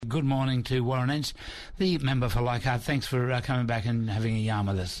good morning to Warren Entsch, the member for Leichardt. Thanks for coming back and having a yarn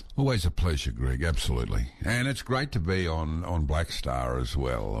with us. Always a pleasure, Greg, absolutely. And it's great to be on Black Star as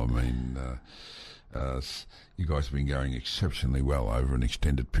well. I mean, you guys have been going exceptionally well over an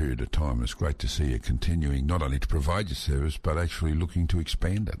extended period of time. It's great to see you continuing not only to provide your service, but actually looking to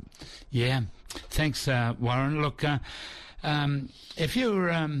expand it. Yeah. Thanks, Warren. Look, if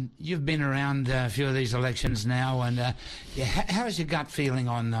you've been around a few of these elections now, and how's your gut feeling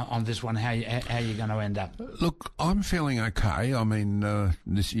on this one? How you're going to end up? Look, I'm feeling okay. I mean,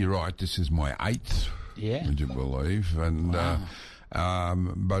 you're right. This is my 8th, would you believe? And wow.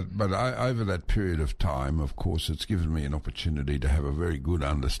 But over that period of time, of course, it's given me an opportunity to have a very good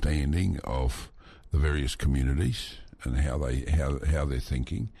understanding of the various communities and how they're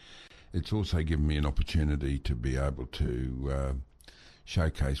thinking. It's also given me an opportunity to be able to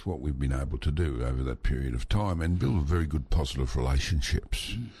showcase what we've been able to do over that period of time and build very good positive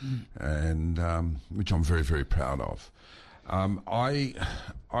relationships, and which I'm very, very proud of.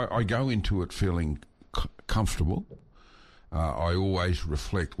 I go into it feeling comfortable. I always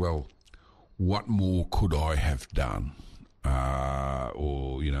reflect, well, what more could I have done,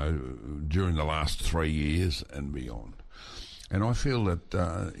 or during the last 3 years and beyond. And I feel that,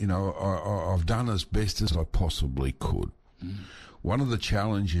 I've done as best as I possibly could. One of the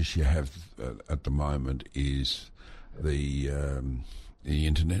challenges you have at the moment is the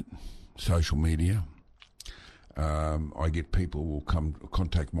internet, social media. I get people will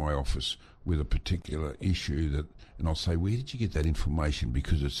contact my office with a particular issue and I'll say, where did you get that information?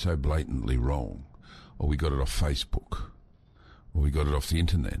 Because it's so blatantly wrong. Or we got it off Facebook. Or we got it off the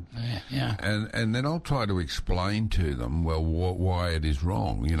internet. Yeah. And then I'll try to explain to them, well, why it is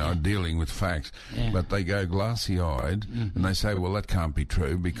wrong, dealing with facts. Yeah. But they go glassy-eyed and they say, well, that can't be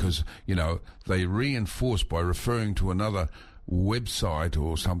true because, they reinforce by referring to another website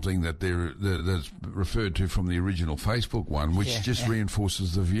or something that's referred to from the original Facebook one, which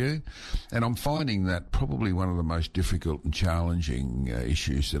reinforces the view. And I'm finding that probably one of the most difficult and challenging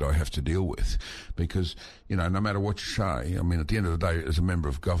issues that I have to deal with, because no matter what you say, I mean, at the end of the day, as a member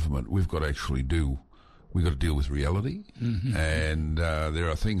of government, we've got to deal with reality, and there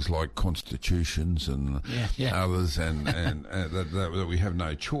are things like constitutions and others, and that we have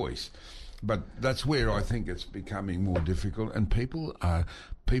no choice. But that's where I think it's becoming more difficult, and people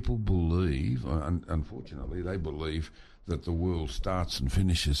believe, unfortunately, they believe that the world starts and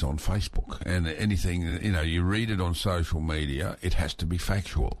finishes on Facebook, and anything you read it on social media, it has to be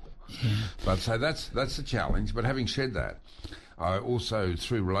factual. Yeah. But so that's the challenge. But having said that, I also,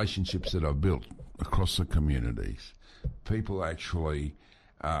 through relationships that I've built across the communities, people actually.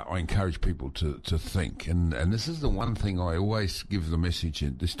 I encourage people to think, and this is the one thing I always give the message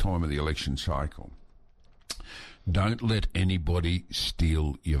at this time of the election cycle. Don't let anybody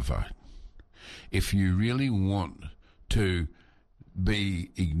steal your vote. If you really want to be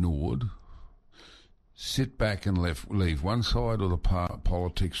ignored, sit back and leave one side of the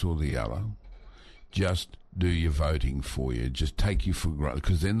politics or the other. Just do your voting for you. Just take you for granted,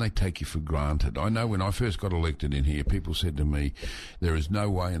 because then they take you for granted. I know when I first got elected in here, people said to me, there is no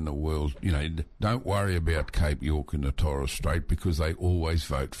way in the world, don't worry about Cape York and the Torres Strait because they always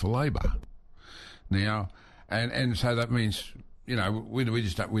vote for Labor. Now, and so that means, we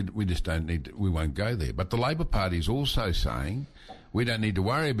won't go there. But the Labor Party is also saying, we don't need to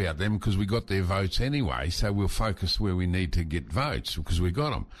worry about them because we got their votes anyway, so we'll focus where we need to get votes because we got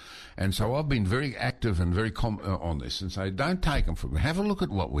them. And so I've been very active and very on this and say, don't take them for granted. Have a look at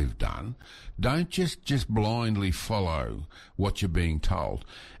what we've done. Don't just blindly follow what you're being told.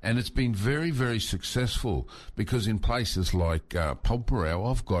 And it's been very, very successful because in places like Pulperau,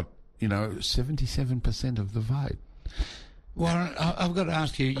 I've got, 77% of the vote. Warren, I've got to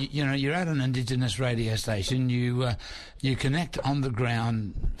ask you, you're at an Indigenous radio station. You connect on the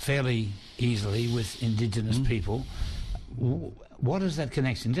ground fairly easily with Indigenous people. What is that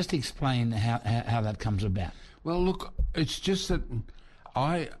connection? Just explain how that comes about. Well, look, it's just that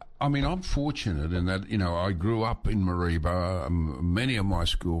I'm fortunate in that, I grew up in Mareeba. Many of my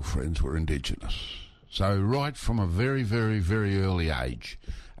school friends were Indigenous. So right from a very, very, very early age,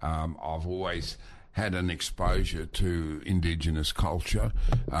 I've always had an exposure to Indigenous culture.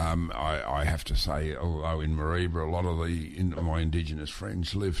 I have to say, although in Mareeba, a lot of my Indigenous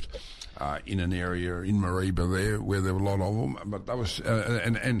friends lived in an area in Mareeba there where there were a lot of them. But that was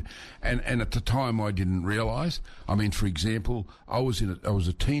and at the time I didn't realise. I mean, for example, I was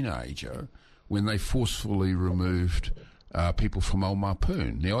a teenager when they forcefully removed people from Old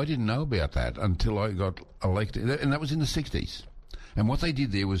Marpoon. Now I didn't know about that until I got elected, and that was in the 60s. And what they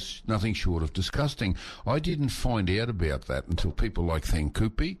did there was nothing short of disgusting. I didn't find out about that until people like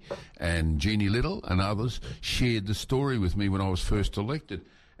Thankupi and Jeannie Little and others shared the story with me when I was first elected.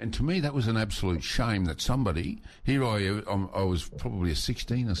 And to me, that was an absolute shame that somebody, here I was probably a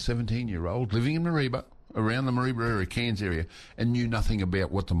 16 or 17-year-old living in Mareeba, around the Mareeba area, Cairns area, and knew nothing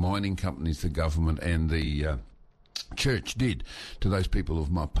about what the mining companies, the government and the church did to those people of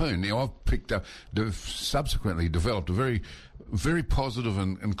Mapoon. Now, I've subsequently developed a very, very positive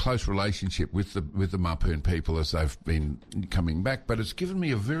and close relationship with the Mapoon people as they've been coming back, but it's given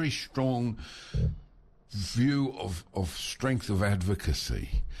me a very strong view of strength of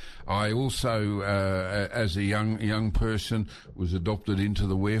advocacy. I also, as a young person, was adopted into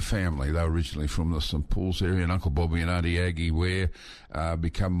the Ware family. They were originally from the St Paul's area, and Uncle Bobby and Auntie Aggie Ware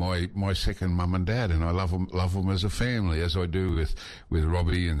become my second mum and dad, and I love them as a family, as I do with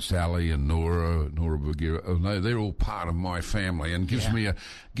Robbie and Sally and Nora Bagheera. Oh, no, they're all part of my family, and gives me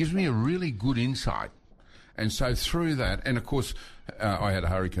a really good insight. And so through that, and of course, I had a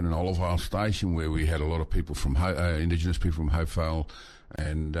hurricane in Olivevale Station where we had a lot of people from Indigenous people from Hopevale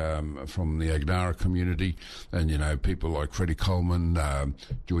and from the Agnara community, and people like Freddie Coleman,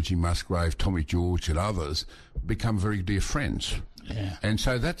 Georgie Musgrave, Tommy George, and others become very dear friends. Yeah. And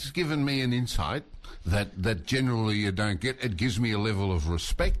so that's given me an insight that generally you don't get. It gives me a level of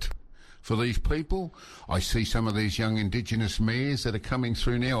respect for these people. I see some of these young Indigenous mayors that are coming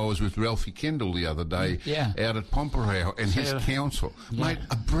through now. I was with Ralphie Kendall the other day out at Pomperau and his council. Yeah. Mate,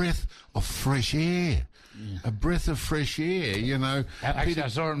 a breath of fresh air. Yeah. A breath of fresh air, Actually, I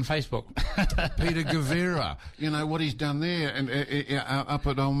saw it on Facebook. Peter Guevara, what he's done there, and up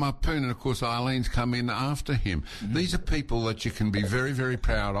at Old Mapoon, and of course Eileen's come in after him. Mm-hmm. These are people that you can be very, very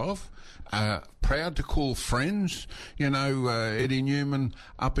proud of. Proud to call friends, Eddie Newman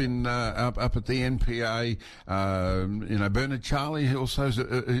up at the NPA, Bernard Charlie, who also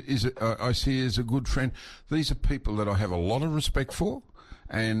I see as a good friend. These are people that I have a lot of respect for,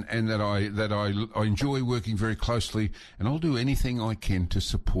 and that I enjoy working very closely, and I'll do anything I can to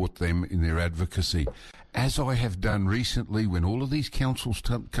support them in their advocacy, as I have done recently when all of these councils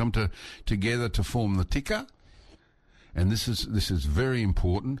come together to form the tika. And this is very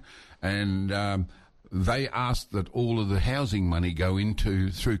important. And they asked that all of the housing money go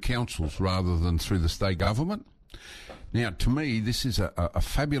through councils rather than through the state government. Now, to me, this is a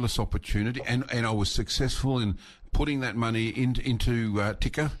fabulous opportunity, and I was successful in putting that money into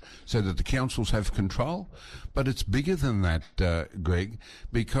tika so that the councils have control. But it's bigger than that, Greg,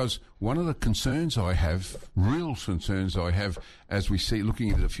 because one of the real concerns I have as we see looking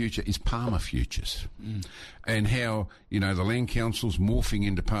into the future, is Palmer Futures. And how, the land councils morphing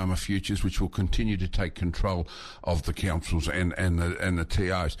into Palmer Futures, which will continue to take control of the councils and the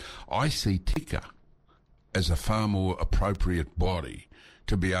TOs. I see tika as a far more appropriate body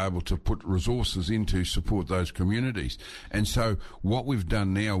to be able to put resources in to support those communities. And so what we've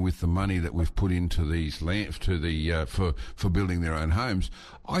done now with the money that we've put into these land for building their own homes,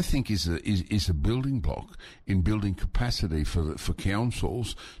 I think is a building block in building capacity for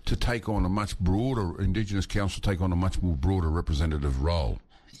councils to take on a much broader, Indigenous council take on a much more broader representative role.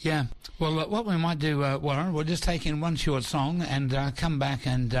 Yeah. Well, what we might do, Warren, we'll just take in one short song and come back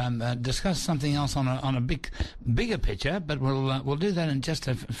and discuss something else on a bigger picture. But we'll do that in just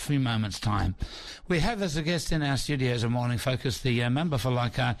a few moments' time. We have as a guest in our studios at Morning Focus the member for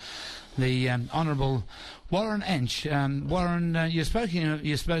Leichardt, the Honourable Warren Entsch. Warren, you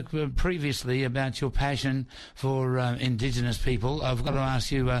spoke previously about your passion for Indigenous people. I've got to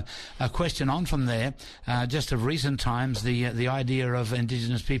ask you a question on from there. Just of recent times, the idea of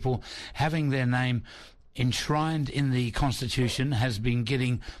Indigenous people having their name enshrined in the Constitution has been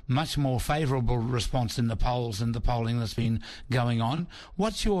getting much more favourable response in the polls and the polling that's been going on.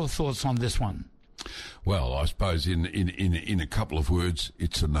 What's your thoughts on this one? Well, I suppose in a couple of words,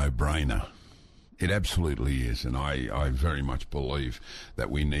 it's a no-brainer. It absolutely is, and I very much believe that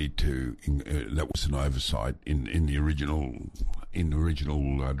we need to. That was an oversight in the original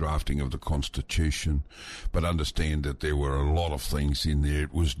drafting of the Constitution, but understand that there were a lot of things in there.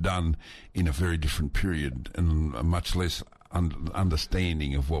 It was done in a very different period and a much less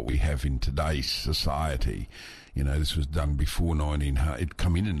understanding of what we have in today's society. This was done before 1900. It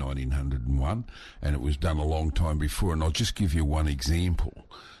come in 1901, and it was done a long time before. And I'll just give you one example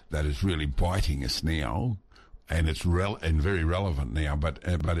that is really biting us now, and it's very relevant now. But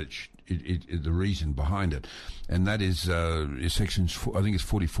it's the reason behind it, and that is sections. I think it's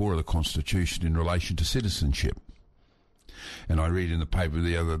 44 of the Constitution in relation to citizenship. And I read in the paper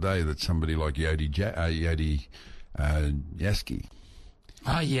the other day that somebody like Yodi Yaski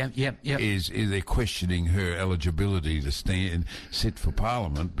Oh, yeah. Is they're questioning her eligibility to sit for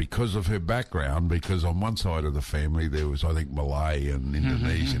Parliament because of her background, because on one side of the family there was, I think, Malay and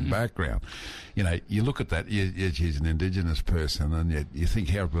Indonesian background. You know, you look at that, she's an Indigenous person, and yet you think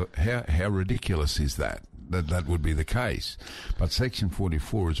how ridiculous is that would be the case. But Section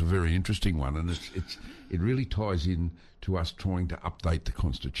 44 is a very interesting one, and it really ties in to us trying to update the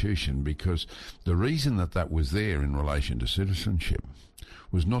Constitution, because the reason that was there in relation to citizenship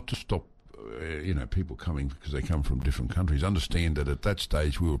was not to stop people coming because they come from different countries. Understand that at that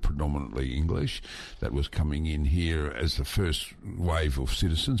stage we were predominantly English. That was coming in here as the first wave of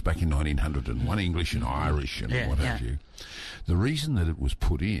citizens back in 1901, English and Irish and what have you. The reason that it was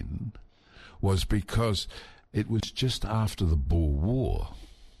put in was because it was just after the Boer War.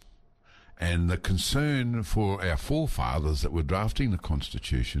 And the concern for our forefathers that were drafting the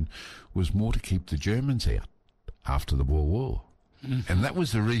Constitution was more to keep the Germans out after the Boer War. And that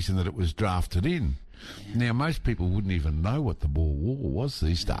was the reason that it was drafted in. Now, most people wouldn't even know what the Boer War was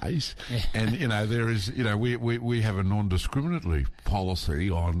these days. And, there is, we have a non-discriminatory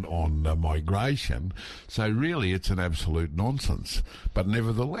policy on migration. So really it's an absolute nonsense. But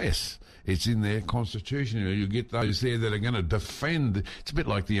nevertheless, it's in their Constitution. You get those there that are going to defend. It's a bit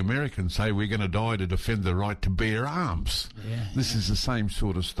like the Americans say we're going to die to defend the right to bear arms. This is the same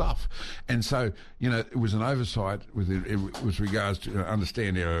sort of stuff. And so, it was an oversight with regards to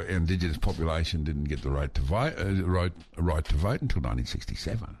understand our Indigenous population didn't get the right to vote until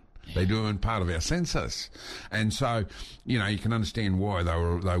 1967. They do it part of our census, and so you can understand why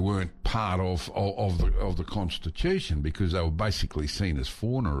they weren't part of the Constitution, because they were basically seen as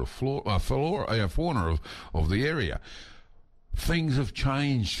fauna of the area. Things have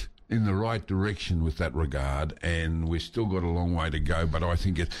changed in the right direction with that regard, and we've still got a long way to go. But I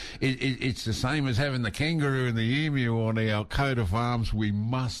think it's the same as having the kangaroo and the emu on our coat of arms. We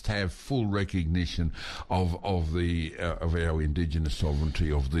must have full recognition of our Indigenous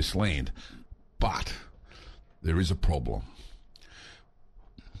sovereignty of this land. But there is a problem.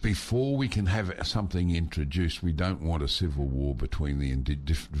 Before we can have something introduced, we don't want a civil war between the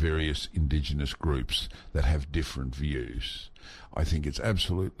various Indigenous groups that have different views. I think it's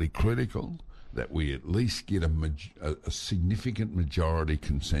absolutely critical that we at least get a significant majority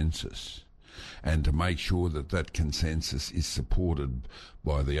consensus, and to make sure that consensus is supported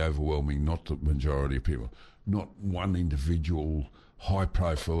by the overwhelming, not the majority of people, not one individual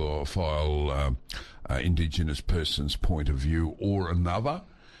high-profile Indigenous person's point of view or another.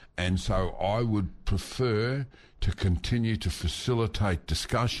 And so I would prefer to continue to facilitate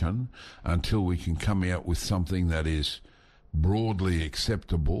discussion until we can come out with something that is broadly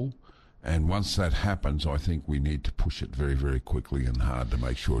acceptable. And once that happens, I think we need to push it very, very quickly and hard to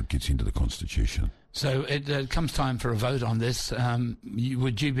make sure it gets into the Constitution. So it comes time for a vote on this.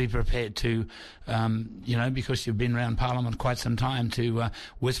 Would you be prepared to, because you've been around Parliament quite some time, to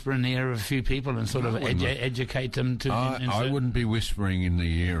whisper in the ear of a few people and sort of educate them to? I wouldn't be whispering in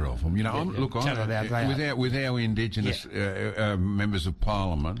the ear of them. With our Indigenous members of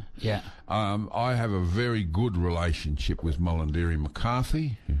Parliament, I have a very good relationship with Mulundiri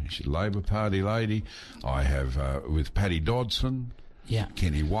McCarthy, she's a Labor Party lady. I have with Paddy Dodson.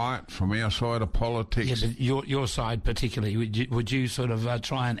 Kenny White from our side of politics. But your side particularly, would you sort of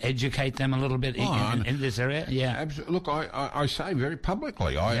try and educate them a little bit in this area? Absolutely. Look, I say very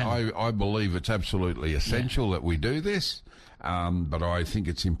publicly, I believe it's absolutely essential that we do this. But I think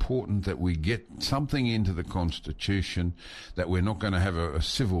it's important that we get something into the Constitution, that we're not going to have a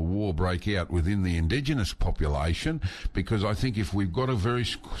civil war break out within the Indigenous population, because I think if we've got a very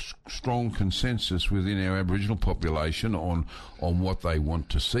strong consensus within our Aboriginal population on what they want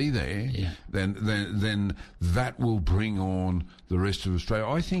to see there, then that will bring on the rest of Australia.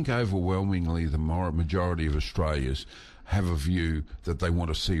 I think overwhelmingly the majority of Australians have a view that they want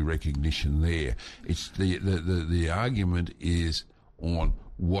to see recognition there. It's the argument is on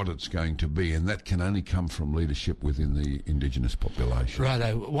what it's going to be, and that can only come from leadership within the Indigenous population.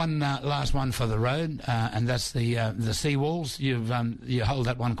 Righto. One last one for the road, and that's the seawalls. You hold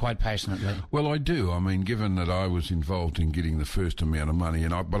that one quite passionately. Well, I do. I mean, given that I was involved in getting the first amount of money,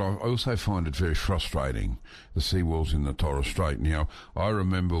 but I also find it very frustrating, the seawalls in the Torres Strait. Now, I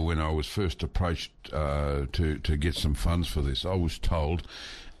remember when I was first approached to get some funds for this, I was told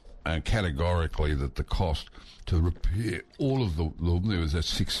categorically that the cost to repair all of there was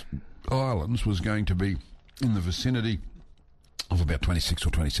 6 islands, was going to be in the vicinity of about $26 or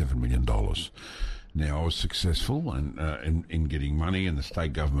 $27 million. Now, I was successful in getting money, and the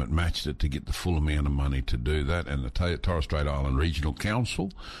state government matched it to get the full amount of money to do that, and the Torres Strait Island Regional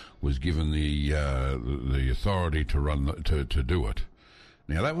Council was given the authority to run to do it.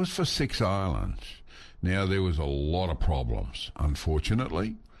 Now, that was for 6 islands. Now, there was a lot of problems,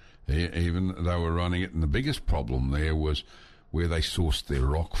 unfortunately. Even they were running it, and the biggest problem there was where they sourced their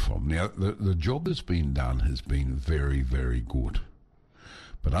rock from. Now, the job that's been done has been very, very good.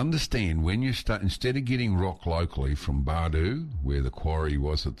 But understand, when you start, instead of getting rock locally from Bardu, where the quarry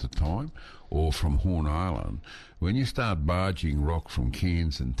was at the time, or from Horn Island, when you start barging rock from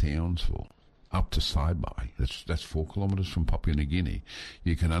Cairns and Townsville up to Saibai, that's 4 kilometres from Papua New Guinea,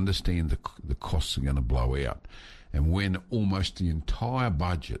 you can understand the costs are going to blow out. And when almost the entire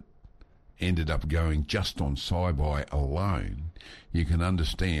budget ended up going just on Saibai alone, you can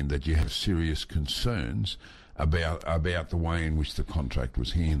understand that you have serious concerns about the way in which the contract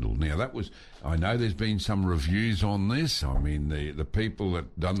was handled. Now, I know there's been some reviews on this. I mean, the people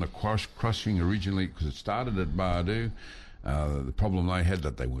that done the crushing originally, because it started at Bardu, the problem they had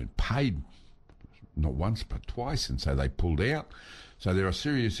that they weren't paid, not once but twice, and so they pulled out. So there are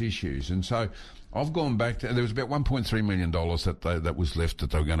serious issues. And so I've gone back to, there was about $1.3 million that was left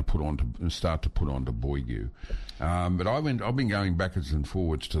that they were going to start to put onto Boigu. But I've been going backwards and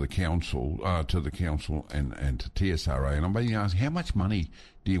forwards to the council, and to TSRA, and I'm being asked, how much money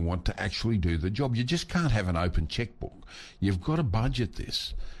do you want to actually do the job? You just can't have an open checkbook. You've got to budget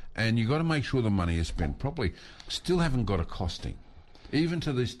this, and you've got to make sure the money is spent properly. Still haven't got a costing, even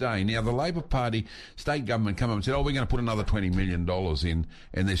to this day. Now, the Labor Party, state government come up and said, we're going to put another $20 million in,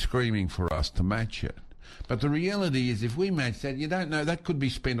 and they're screaming for us to match it. But the reality is, if we match that, you don't know, that could be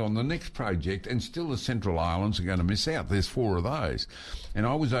spent on the next project, and still the Central Islands are going to miss out. There's 4 of those. And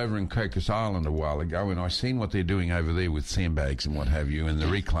I was over in Cocos Island a while ago, and I seen what they're doing over there with sandbags and what have you, and the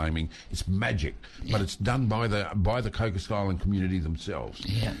reclaiming. It's magic, but it's done by the Cocos Island community themselves.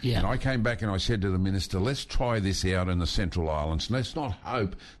 Yeah. And I came back and I said to the minister, let's try this out in the Central Islands. Let's not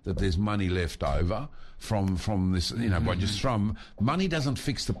hope that there's money left over from this, by just from money doesn't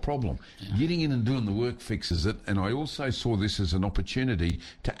fix the problem. Yeah. Getting in and doing the work fixes it. And I also saw this as an opportunity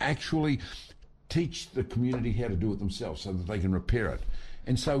to actually teach the community how to do it themselves so that they can repair it.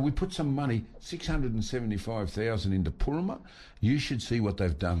 And so we put some money, $675,000 into Puruma. You should see what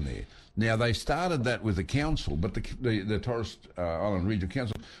they've done there. Now, they started that with the council, but the Torres Island Regional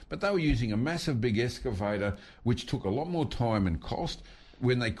Council, but they were using a massive big excavator, which took a lot more time and cost,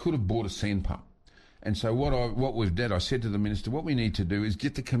 when they could have bought a sand pump. And so what we've done, I said to the minister, what we need to do is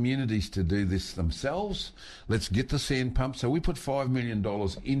get the communities to do this themselves. Let's get the sand pump. So we put $5 million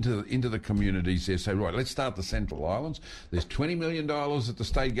into the communities there. Say, right, let's start the Central Islands. There's $20 million that the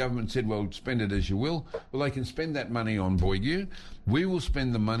state government said, well, spend it as you will. Well, they can spend that money on Boigu. We will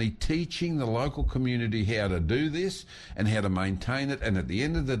spend the money teaching the local community how to do this and how to maintain it. And at the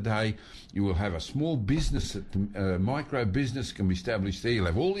end of the day, you will have a small business, micro business can be established there. You'll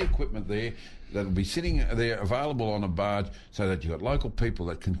have all the equipment there that'll be sitting there available on a barge, so that you've got local people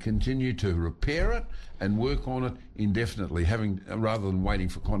that can continue to repair it and work on it indefinitely, rather than waiting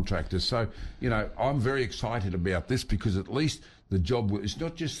for contractors. So, I'm very excited about this, because at least the job is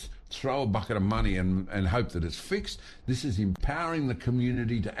not just throw a bucket of money and hope that it's fixed. This is empowering the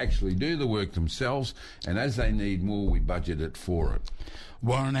community to actually do the work themselves, and as they need more, we budget it for it.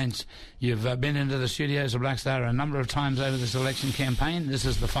 Warren Entsch, you've been into the studios of Black Star a number of times over this election campaign. This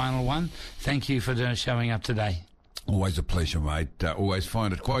is the final one. Thank you for showing up today. Always a pleasure, mate. Always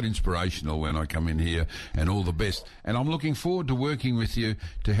find it quite inspirational when I come in here, and all the best. And I'm looking forward to working with you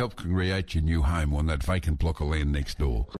to help create your new home on that vacant block of land next door.